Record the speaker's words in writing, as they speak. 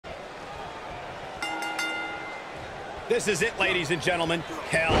This is it, ladies and gentlemen.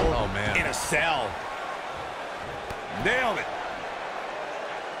 Hell in a cell. Nailed it.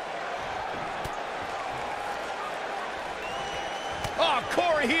 Oh,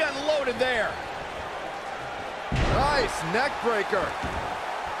 Corey, he unloaded there. Nice neck breaker.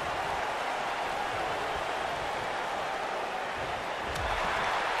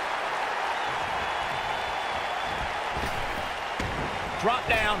 Drop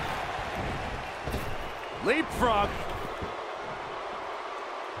down. Leapfrog.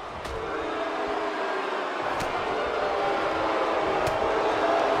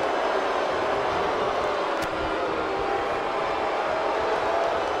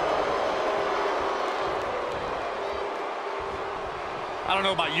 I don't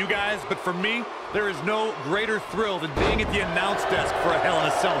know about you guys, but for me, there is no greater thrill than being at the announce desk for a Hell in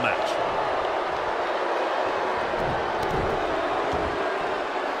a Cell match.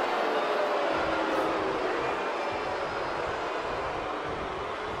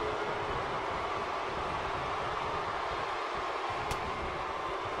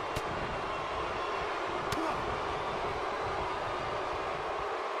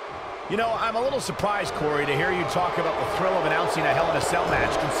 You know, I'm a little surprised, Corey, to hear you talk about the thrill of announcing a Hell in a Cell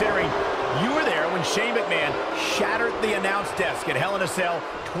match, considering you were there when Shane McMahon shattered the announce desk at Hell in a Cell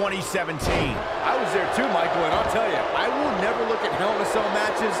 2017. I was there too, Michael, and I'll tell you, I will never look at Hell in a Cell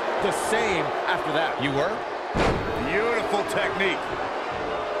matches the same after that. You were? Beautiful technique.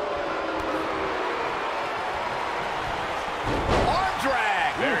 Arm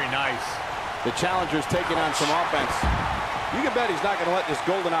drag! Very nice. The challenger's taking on some offense. You can bet he's not going to let this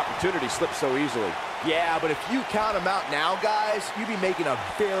golden opportunity slip so easily. Yeah, but if you count him out now, guys, you'd be making a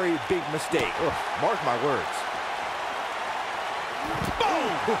very big mistake. Ugh, mark my words.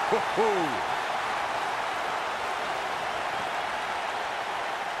 Boom!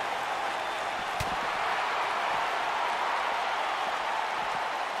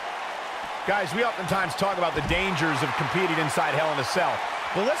 Guys, we oftentimes talk about the dangers of competing inside Hell in a Cell.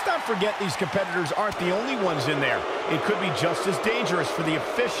 But let's not forget these competitors aren't the only ones in there. It could be just as dangerous for the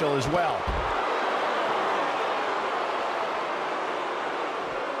official as well.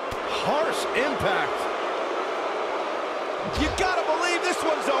 Harsh impact. You gotta believe this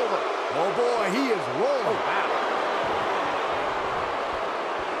one's over. Oh boy, he is rolling. Oh, wow.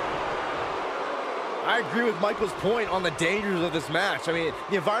 I agree with Michael's point on the dangers of this match. I mean,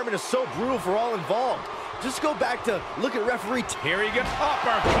 the environment is so brutal for all involved. Just go back to look at referee. Here he goes.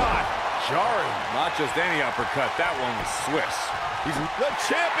 Uppercut. Jarring. Not just any uppercut. That one was Swiss. He's the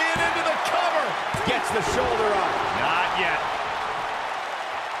champion into the cover. Gets the shoulder up. Not yet.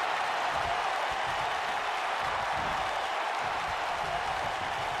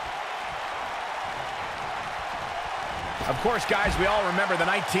 Of course, guys, we all remember the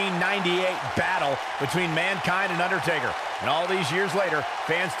 1998 battle between Mankind and Undertaker. And all these years later,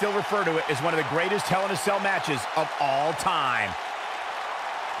 fans still refer to it as one of the greatest Hell in a Cell matches of all time.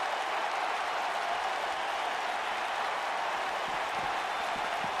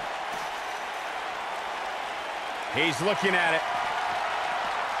 He's looking at it.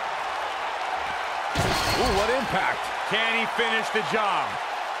 Ooh, what impact. Can he finish the job?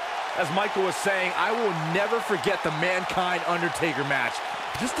 As Michael was saying, I will never forget the Mankind-Undertaker match.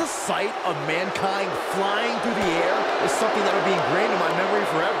 Just the sight of Mankind flying through the air is something that will be ingrained in my memory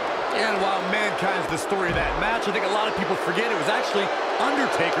forever. And while Mankind's the story of that match, I think a lot of people forget it was actually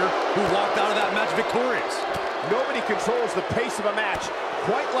Undertaker who walked out of that match victorious. Nobody controls the pace of a match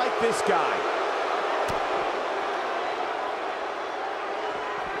quite like this guy.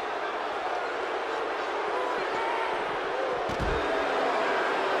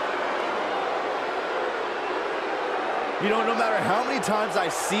 You know, no matter how many times I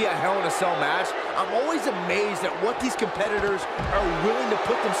see a Hell in a Cell match, I'm always amazed at what these competitors are willing to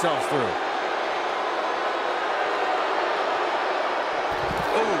put themselves through.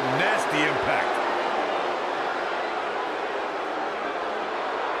 Oh, nasty impact.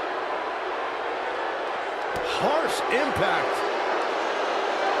 Harsh impact.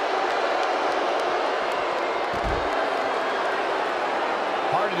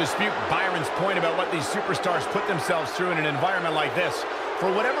 Hard to dispute Byron's point about what these superstars put themselves through in an environment like this. For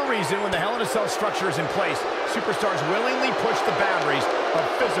whatever reason, when the Hell in a Cell structure is in place, superstars willingly push the boundaries of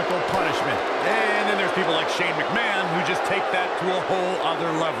physical punishment. And then there's people like Shane McMahon who just take that to a whole other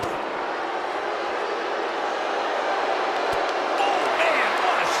level. Oh, man,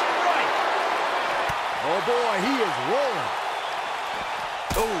 what a strike! Oh, boy, he is rolling.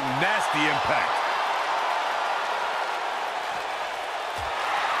 Oh, nasty impact.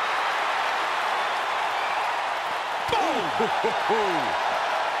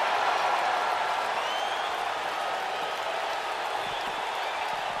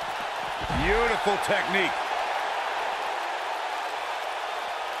 Beautiful technique.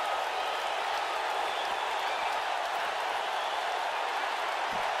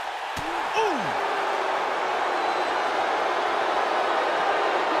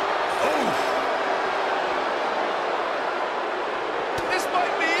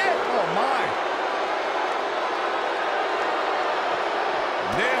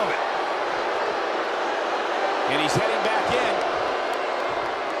 And he's heading back in.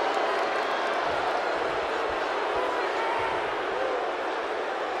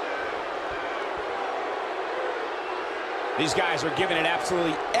 These guys are giving it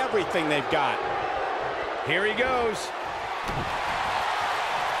absolutely everything they've got. Here he goes.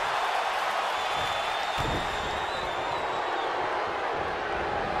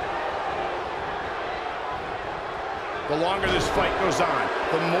 The longer this fight goes on,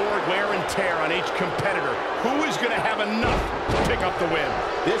 the more wear and tear on each competitor. Who is going to have enough to pick up the win?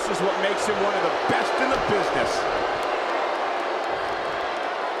 This is what makes him one of the best in the business.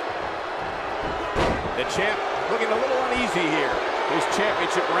 The champ looking a little uneasy here. His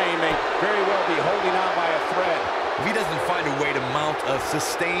championship reign may very well be holding on by a thread. If he doesn't find a way to mount a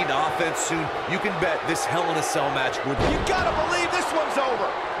sustained offense soon, you can bet this Hell in a Cell match will be. You gotta believe this one's over.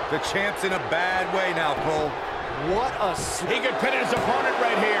 The champ's in a bad way now, Cole. What a... He could pin his opponent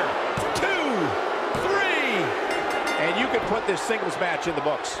right here. 2, 3. And you can put this singles match in the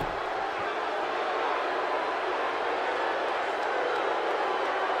books.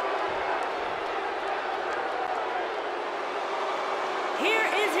 Here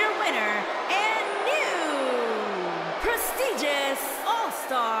is your winner and new prestigious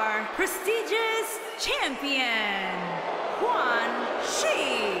All-Star prestigious champion, Quan.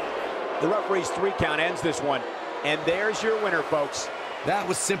 The referee's 3 count ends this one. And there's your winner, folks. That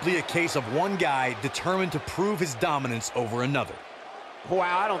was simply a case of one guy determined to prove his dominance over another.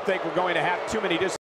 Wow, I don't think we're going to have too many